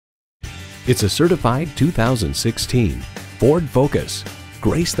It's a certified 2016 Ford Focus.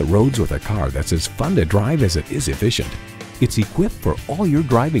 Grace the roads with a car that's as fun to drive as it is efficient. It's equipped for all your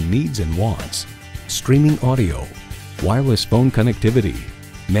driving needs and wants. Streaming audio, wireless phone connectivity,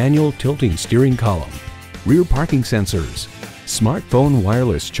 manual tilting steering column, rear parking sensors, smartphone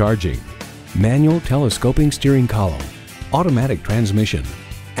wireless charging, manual telescoping steering column, automatic transmission,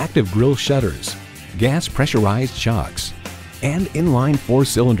 active grille shutters, gas pressurized shocks, and inline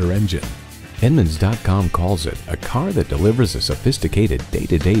 4-cylinder engine. Edmunds.com calls it a car that delivers a sophisticated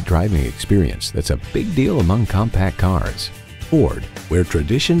day-to-day driving experience that's a big deal among compact cars. Ford, where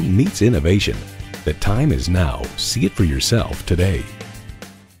tradition meets innovation. The time is now. See it for yourself today.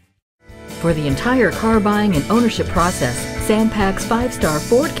 For the entire car buying and ownership process, Sam Pack's 5-star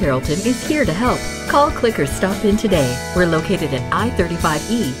Ford Carrollton is here to help. Call, click, or stop in today. We're located at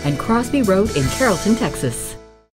I-35E and Crosby Road in Carrollton, Texas.